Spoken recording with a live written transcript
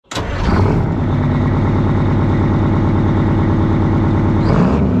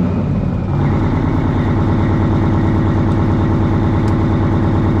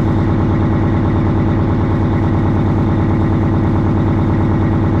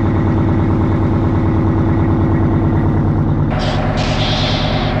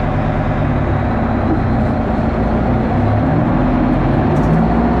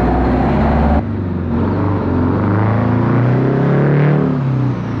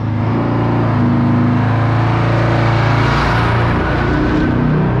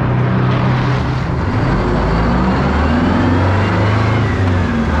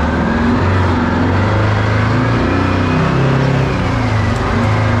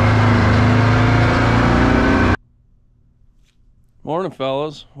Morning,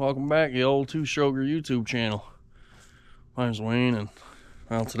 fellas. Welcome back to the old Two Sugar YouTube channel. My name's Wayne, and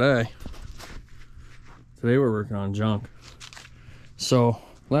well, today we're working on junk. So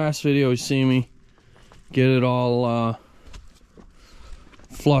last video you see me get it all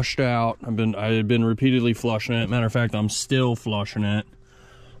flushed out. I had been repeatedly flushing it. Matter of fact, I'm still flushing it,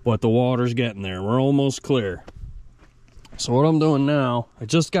 but the water's getting there. We're almost clear. So what I'm doing now, I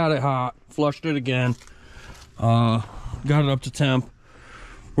just got it hot, flushed it again, got it up to temp.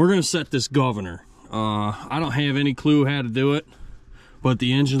 We're gonna set this governor. I don't have any clue how to do it, but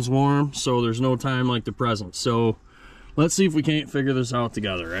the engine's warm, so there's no time like the present. So let's see if we can't figure this out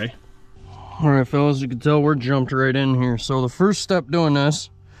together, eh? All right, fellas, you can tell we're jumped right in here. So the first step doing this,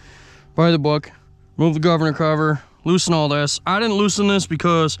 by the book, remove the governor cover, loosen all this. I didn't loosen this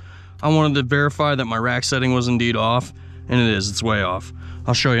because I wanted to verify that my rack setting was indeed off, and it is, it's way off.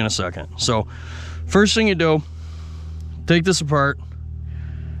 I'll show you in a second. So first thing you do, take this apart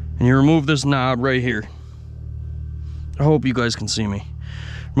and you remove this knob right here. I hope you guys can see me.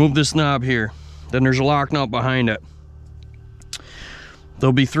 Remove this knob here. Then there's a lock nut behind it.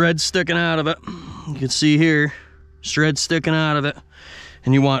 There'll be threads sticking out of it. You can see here, threads sticking out of it.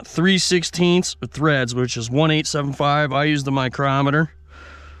 And you want 3/16 of threads, which is 1/875. I use the micrometer.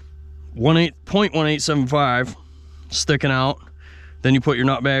 0.1875 sticking out. Then you put your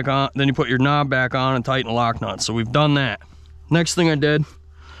nut back on, then you put your knob back on and tighten the lock nut. So we've done that. Next thing I did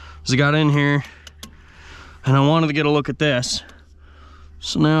is I got in here and I wanted to get a look at this.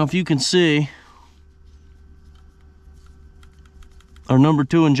 So now if you can see, our number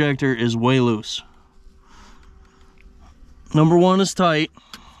 2 injector is way loose. Number 1 is tight,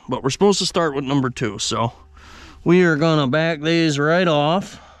 but we're supposed to start with number 2. So we are gonna back these right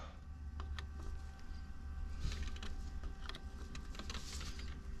off.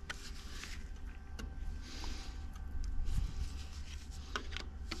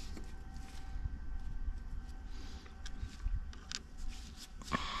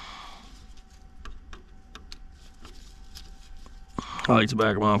 I like to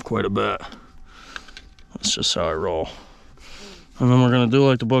back them off quite a bit. That's just how I roll. And then we're gonna do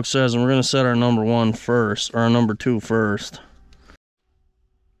like the book says, and we're gonna set our number 1 first, or our number 2 first.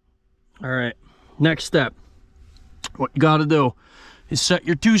 All right, next step. What you gotta do is set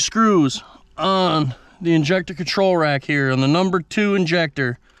your 2 screws on the injector control rack here on the number 2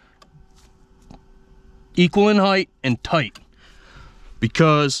 injector, equal in height and tight,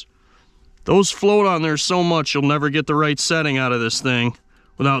 because those float on there so much you'll never get the right setting out of this thing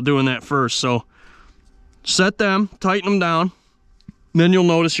without doing that first. So set them, tighten them down, then you'll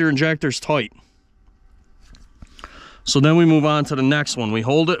notice your injector's tight. So then we move on to the next one. We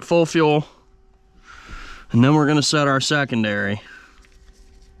hold it full fuel, and then we're gonna set our secondary.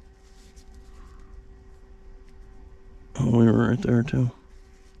 Oh, we were right there too.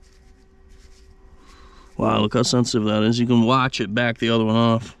 Wow, look how sensitive that is. You can watch it back the other one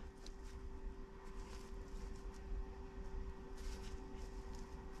off.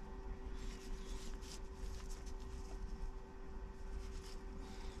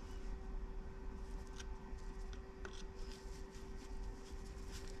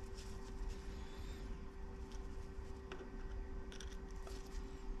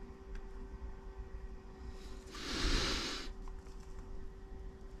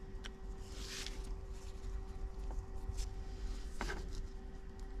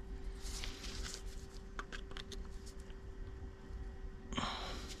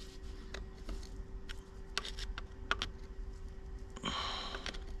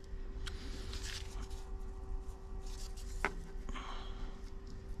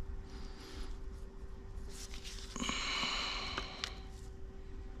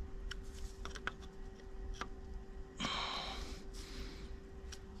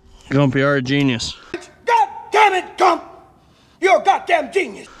 Gump, you're a genius. God damn it, Gump! You're a goddamn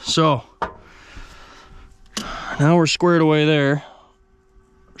genius! So, now we're squared away there.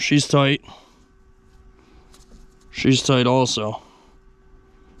 She's tight. She's tight also.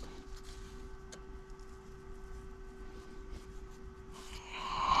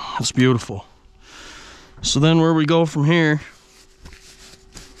 That's beautiful. So then where we go from here,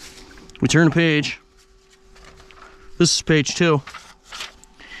 we turn the page. This is page 2.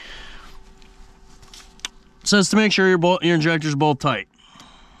 It says to make sure your injector's bolt tight.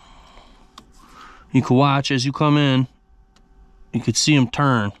 You can watch as you come in, you could see them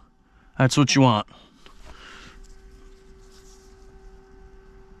turn. That's what you want.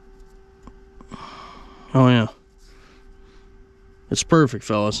 Oh yeah. It's perfect,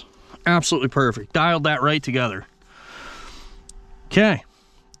 fellas. Absolutely perfect. Dialed that right together. Okay,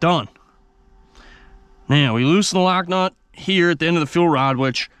 done. Now we loosen the lock nut here at the end of the fuel rod,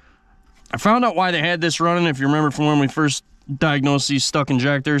 which I found out why they had this running. If you remember from when we first diagnosed these stuck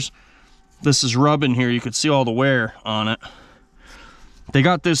injectors, this is rubbing here. You could see all the wear on it. They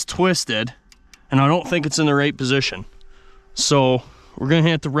got this twisted, and I don't think it's in the right position. So we're gonna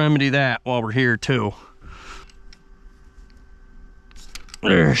have to remedy that while we're here too.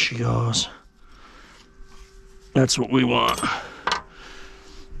 There she goes. That's what we want.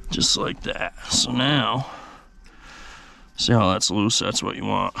 Just like that. So now, see how that's loose? That's what you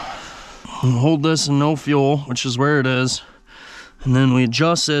want. We'll hold this in no fuel, which is where it is. And then we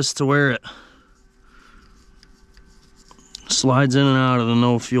adjust this to where it slides in and out of the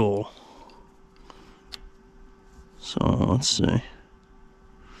no fuel. So let's see.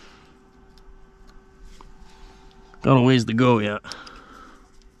 Got a ways to go yet.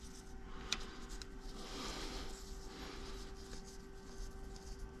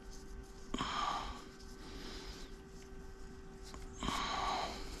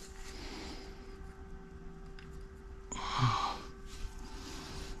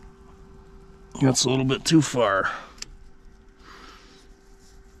 That's a little bit too far.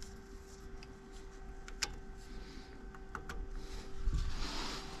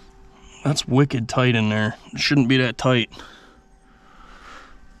 That's wicked tight in there. It shouldn't be that tight.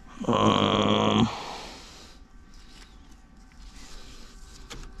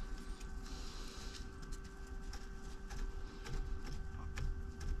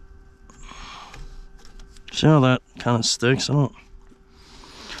 See how that kind of sticks?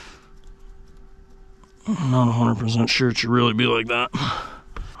 I'm not 100% sure it should really be like that.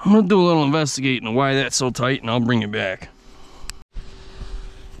 I'm gonna do a little investigating on why that's so tight, and I'll bring it back.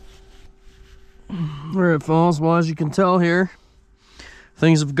 Alright, fellas, well, as you can tell here,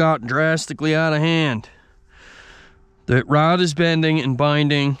 things have gotten drastically out of hand. The rod is bending and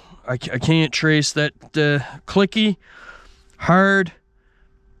binding. I can't trace that clicky, hard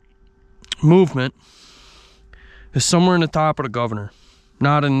movement is somewhere in the top of the governor.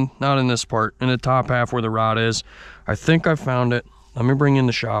 Not in this part, in the top half where the rod is. I think I found it. Let me bring in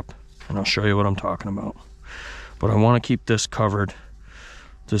the shop and I'll show you what I'm talking about. But I want to keep this covered.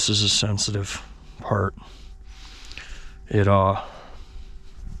 This is a sensitive part. It's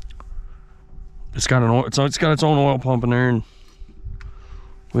got its own oil pump in there, and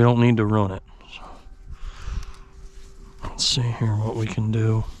we don't need to ruin it. So, let's see here what we can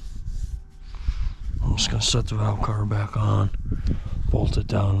do. I'm just gonna set the valve cover back on, bolt it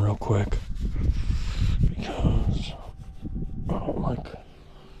down real quick, because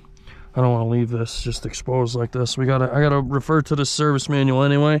I don't want to leave this just exposed like this. I gotta refer to the service manual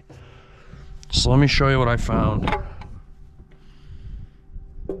anyway. So let me show you what I found.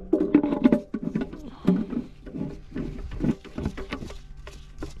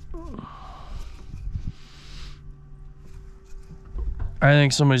 I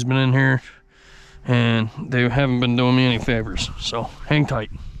think somebody's been in here and they haven't been doing me any favors, so hang tight.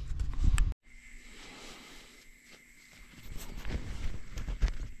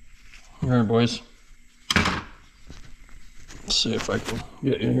 All right, boys. Let's see if I can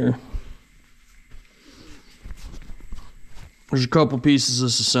get you here. There's a couple pieces of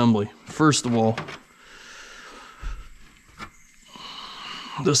this assembly. First of all,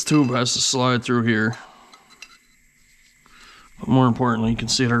 this tube has to slide through here. But more importantly, you can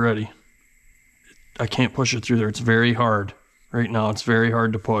see it already. I can't push it through there. It's very hard. Right now, it's very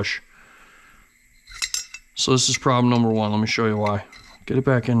hard to push. So this is problem number one. Let me show you why. Get it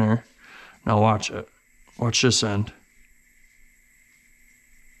back in there. Now watch it. Watch this end.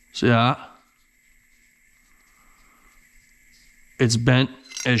 See that? It's bent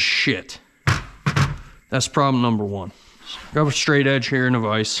as shit. That's problem number one. Got a straight edge here in the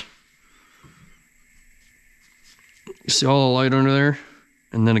vise. You see all the light under there?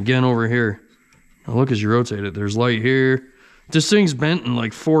 And then again over here. Now look as you rotate it. There's light here. This thing's bent in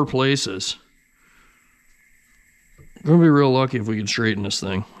like 4 places. We're gonna be real lucky if we can straighten this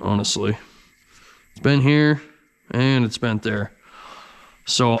thing, honestly. It's bent here and it's bent there.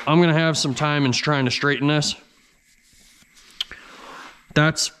 So I'm gonna have some time in trying to straighten this.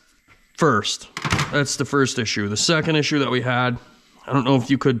 That's first. That's the first issue. The second issue that we had, I don't know if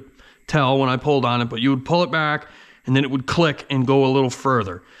you could tell when I pulled on it, but you would pull it back and then it would click and go a little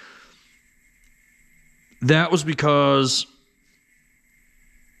further. That was because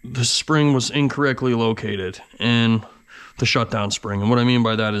the spring was incorrectly located in the shutdown spring. And what I mean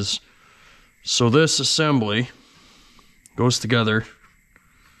by that is, so this assembly goes together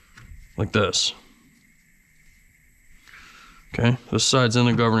like this. Okay, this side's in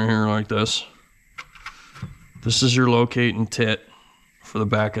the governor here like this. This is your locating tit for the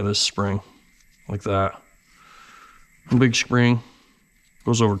back of this spring, like that. The big spring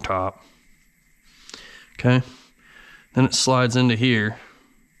goes over top. Okay. Then it slides into here.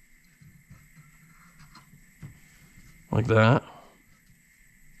 Like that.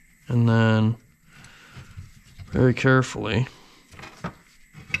 And then very carefully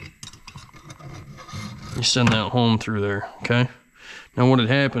you send that home through there, okay? Now what had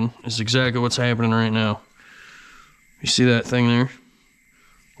happened is exactly what's happening right now. You see that thing there?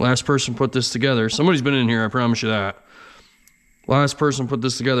 Last person put this together. Somebody's been in here, I promise you that. Last person put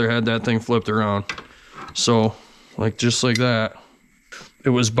this together had that thing flipped around. So, like just like that, it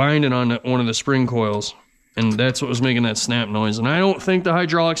was binding on one of the spring coils. And that's what was making that snap noise. And I don't think the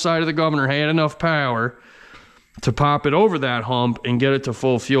hydraulic side of the governor had enough power to pop it over that hump and get it to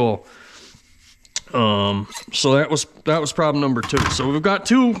full fuel. So that was problem number 2. So we've got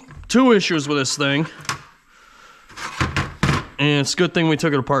two issues with this thing. And it's a good thing we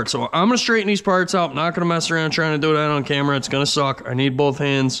took it apart. So I'm going to straighten these parts out. I'm not going to mess around trying to do that on camera. It's going to suck. I need both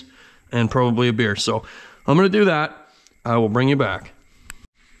hands and probably a beer. So I'm going to do that. I will bring you back.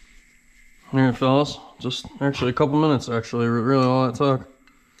 Here, fellas. Just actually a couple minutes, actually. Really all that took.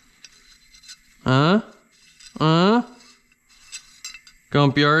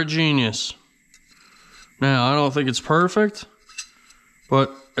 Gump, you're a genius. Now, I don't think it's perfect,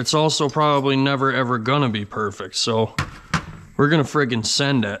 but it's also probably never ever gonna be perfect. So we're gonna friggin'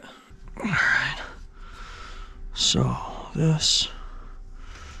 send it. Alright. So this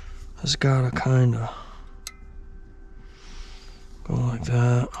has gotta kinda go like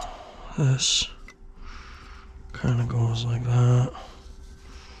that. This kind of goes like that.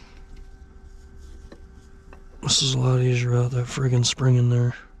 This is a lot easier without that friggin' spring in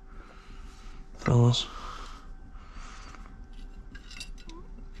there, fellas.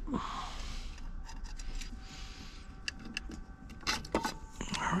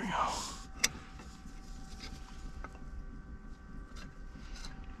 There we go.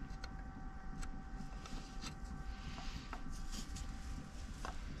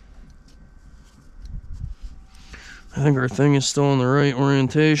 I think our thing is still in the right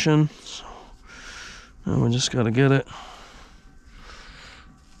orientation, so now we just gotta get it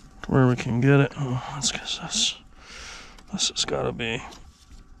to where we can get it. Oh, let's get this. This has gotta be.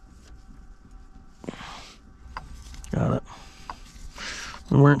 Got it.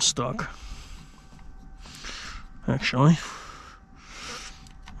 We weren't stuck, actually.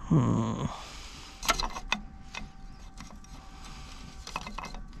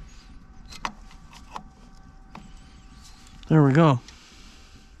 There we go.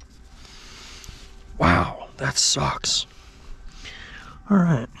 Wow, that sucks. All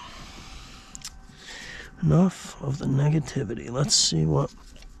right. Enough of the negativity. Let's see what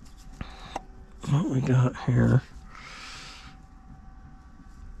we got here.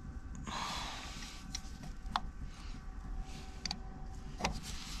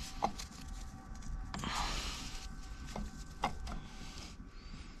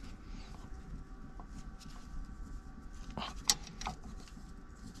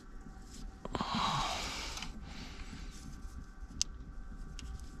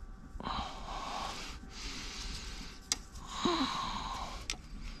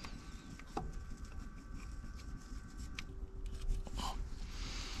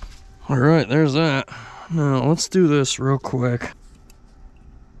 All right, there's that. Now, let's do this real quick.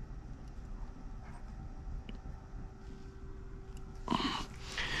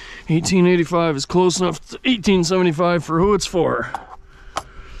 $18.85 is close enough to $18.75 for who it's for.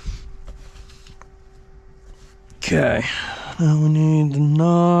 Okay, now we need the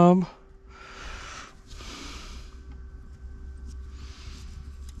knob.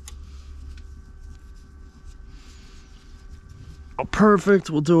 Perfect.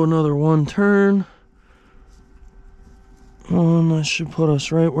 We'll do another one turn. That should put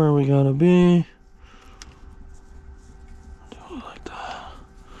us right where we gotta be. Do it like that.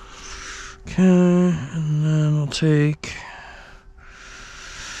 Okay, and then we'll take.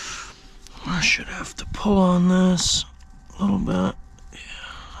 I should have to pull on this a little bit.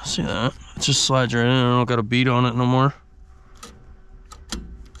 Yeah, see that? It just slides right in. I don't got a bead on it no more.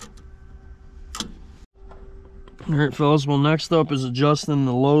 Alright, fellas, well, next up is adjusting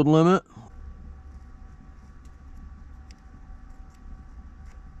the load limit.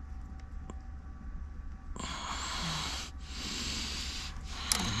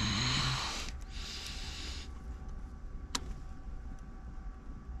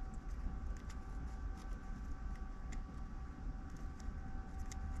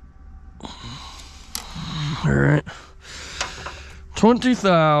 Alright. 20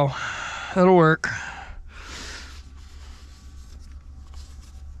 thou. That'll work.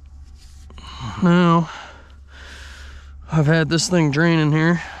 Now, I've had this thing draining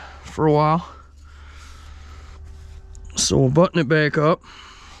here for a while. So we'll button it back up,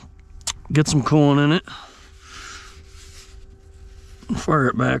 get some coolant in it, and fire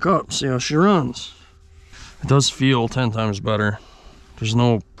it back up, see how she runs. It does feel 10 times better. There's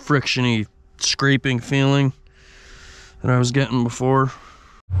no frictiony scraping feeling that I was getting before.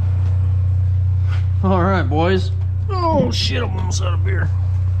 All right, boys. Oh shit, I'm almost out of beer.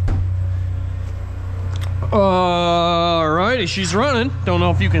 Alrighty, she's running. Don't know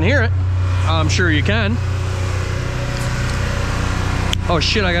if you can hear it. I'm sure you can. Oh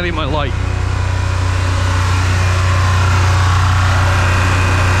shit, I gotta eat my light.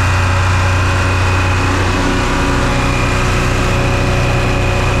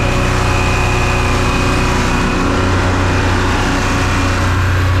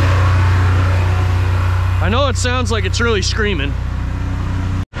 I know it sounds like it's really screaming.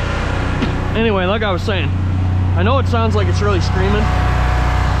 Anyway, like I was saying, I know it sounds like it's really screaming,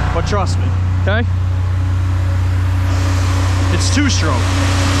 but trust me, okay? It's 2-stroke.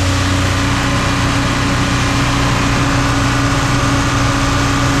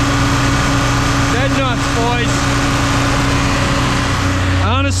 Dead nuts, boys.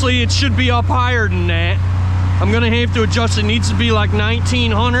 Honestly, it should be up higher than that. I'm gonna have to adjust. It needs to be like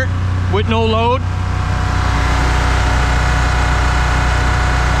 1900 with no load.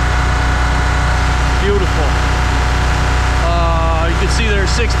 Beautiful. You can see there's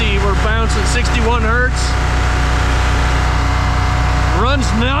 60, we're bouncing 61 hertz. Runs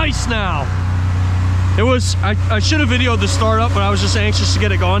nice now. It was, I should have videoed the startup, but I was just anxious to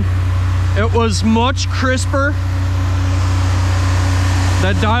get it going. It was much crisper.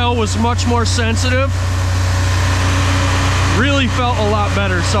 That dial was much more sensitive. Really felt a lot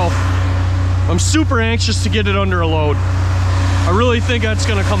better, so I'm super anxious to get it under a load. I really think that's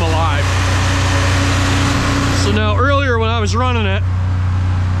gonna come alive. So now earlier when I was running it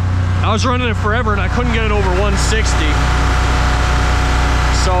forever and I couldn't get it over 160.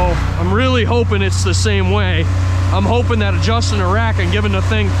 So I'm really hoping it's the same way. I'm hoping that adjusting the rack and giving the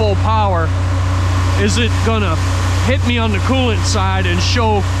thing full power isn't gonna hit me on the coolant side and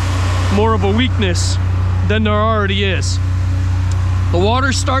show more of a weakness than there already is. The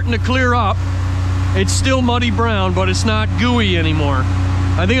water's starting to clear up. It's still muddy brown, but it's not gooey anymore.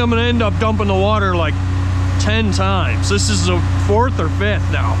 I think I'm gonna end up dumping the water like 10 times. This is the 4th or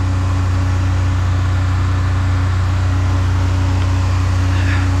 5th now.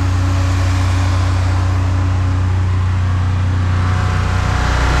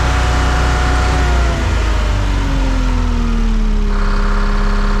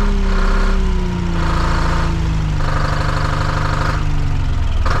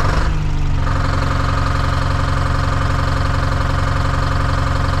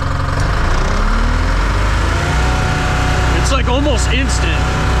 Almost instant.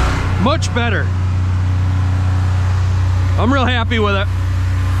 Much better. I'm real happy with it.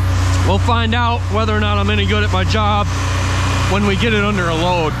 We'll find out whether or not I'm any good at my job when we get it under a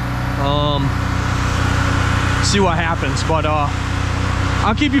load. See what happens, but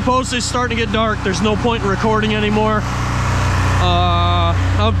I'll keep you posted. It's starting to get dark. There's no point in recording anymore.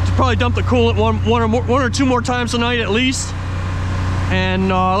 I'll probably dump the coolant one or two more times tonight at least, and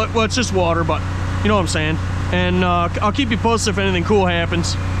well, it's just water, but you know what I'm saying. And I'll keep you posted if anything cool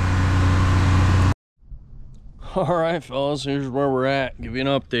happens. All right, fellas, here's where we're at. Give you an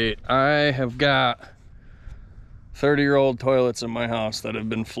update. I have got 30-year-old toilets in my house that have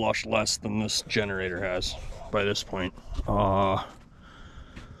been flushed less than this generator has by this point. You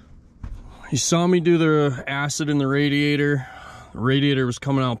saw me do the acid in the radiator. The radiator was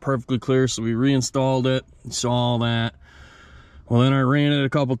coming out perfectly clear, so we reinstalled it. You saw all that. Well, then I ran it a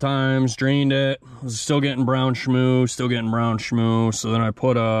couple times, drained it, was still getting brown shmoo, so then I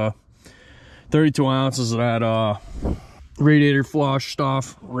put 32 ounces of that radiator flush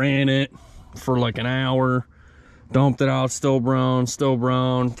stuff, ran it for like an hour, dumped it out, still brown,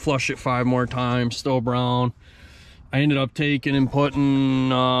 flushed it 5 more times, still brown. I ended up taking and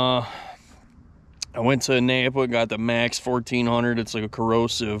putting, I went to Napa, got the Max 1400, it's like a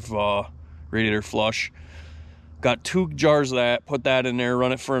corrosive radiator flush. Got 2 jars of that, put that in there,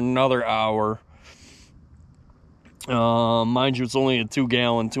 run it for another hour. Mind you, it's only a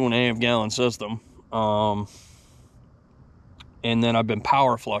 2.5 gallon system. And then I've been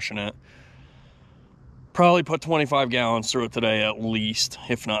power flushing it. Probably put 25 gallons through it today at least,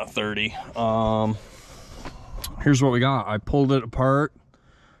 if not 30. Here's what we got. I pulled it apart,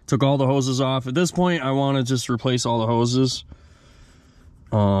 took all the hoses off. At this point, I want to just replace all the hoses.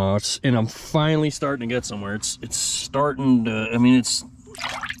 And I'm finally starting to get somewhere. It's starting to, I mean, it's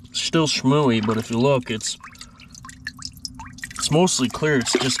still schmooey, but if you look, it's It's mostly clear.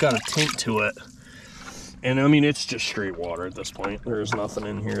 It's just got a tint to it. And I mean, it's just straight water at this point. There's nothing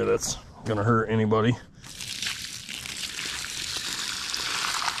in here that's gonna hurt anybody.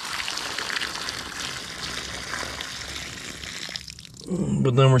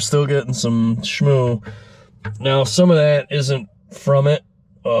 But then we're still getting some schmoo. Now, some of that isn't from it.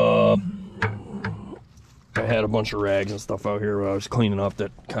 I had a bunch of rags and stuff out here where I was cleaning up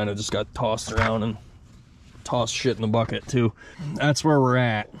that kind of just got tossed around and tossed shit in the bucket too. That's where we're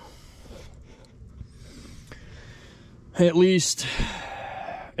at. At least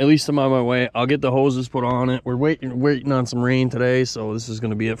I'm on my way. I'll get the hoses put on it. We're waiting on some rain today, so this is going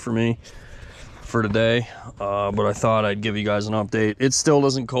to be it for me for today. But I thought I'd give you guys an update. It still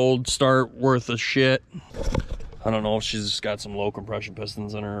doesn't cold start worth a shit. I don't know if she's got some low compression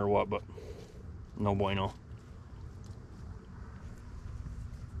pistons in her or what, but no bueno.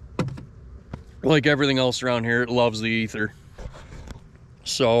 Like everything else around here, it loves the ether.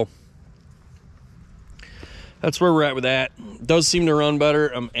 So that's where we're at with that. It does seem to run better.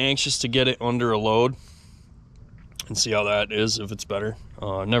 I'm anxious to get it under a load and see how that is, if it's better.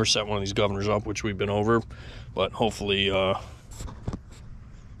 Never set one of these governors up, which we've been over, but hopefully I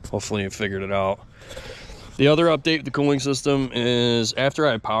figured it out. The other update with the cooling system is after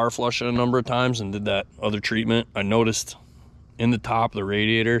I power flushed it a number of times and did that other treatment, I noticed in the top of the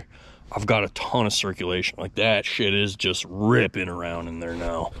radiator, I've got a ton of circulation. Like that shit is just ripping around in there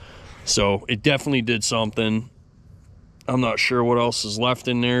now. So it definitely did something. I'm not sure what else is left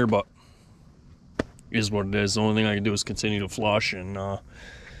in there, but it is what it is. The only thing I can do is continue to flush, and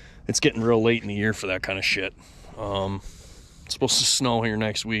it's getting real late in the year for that kind of shit. It's supposed to snow here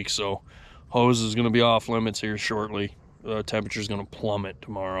next week, so hose is going to be off limits here shortly. The temperature is going to plummet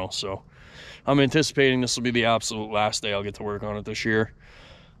tomorrow, so I'm anticipating this will be the absolute last day I'll get to work on it this year.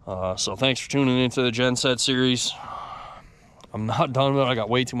 So thanks for tuning into the Genset series. I'm not done with it. I got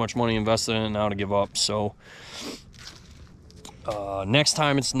way too much money invested in it now to give up. So next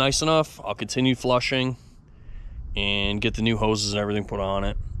time it's nice enough, I'll continue flushing and get the new hoses and everything put on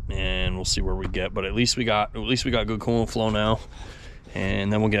it, and we'll see where we get. But at least we got good coolant flow now,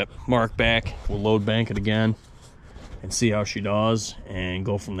 and then we'll get Mark back. We'll load bank it again and see how she does and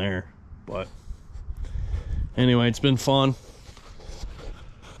go from there. But anyway, it's been fun.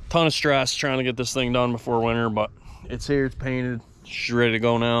 Ton of stress trying to get this thing done before winter, but it's here, it's painted, she's ready to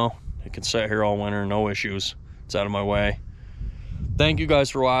go now. It can sit here all winter, no issues. It's out of my way. Thank you guys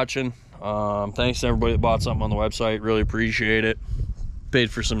for watching. Thanks to everybody that bought something on the website, really appreciate it. Paid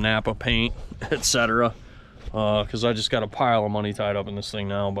for some Napa paint, etc. Because I just got a pile of money tied up in this thing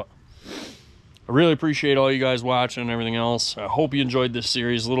now. But I really appreciate all you guys watching and everything else. I hope you enjoyed this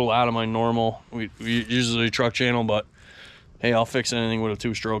series. A little out of my normal, we usually a truck channel, but hey, I'll fix anything with a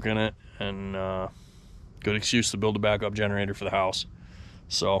 2-stroke in it, and good excuse to build a backup generator for the house.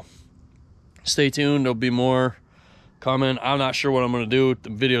 So stay tuned. There'll be more coming. I'm not sure what I'm going to do. The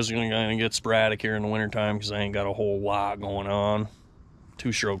videos are going to get sporadic here in the wintertime because I ain't got a whole lot going on.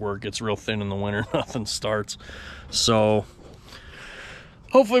 2-stroke work gets real thin in the winter. Nothing starts. So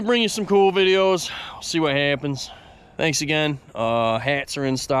hopefully bring you some cool videos. See what happens. Thanks again. Hats are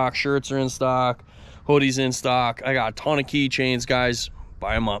in stock. Shirts are in stock. Hoodies in stock. I got a ton of keychains, guys.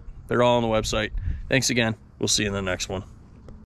 Buy them up. They're all on the website. Thanks again. We'll see you in the next one.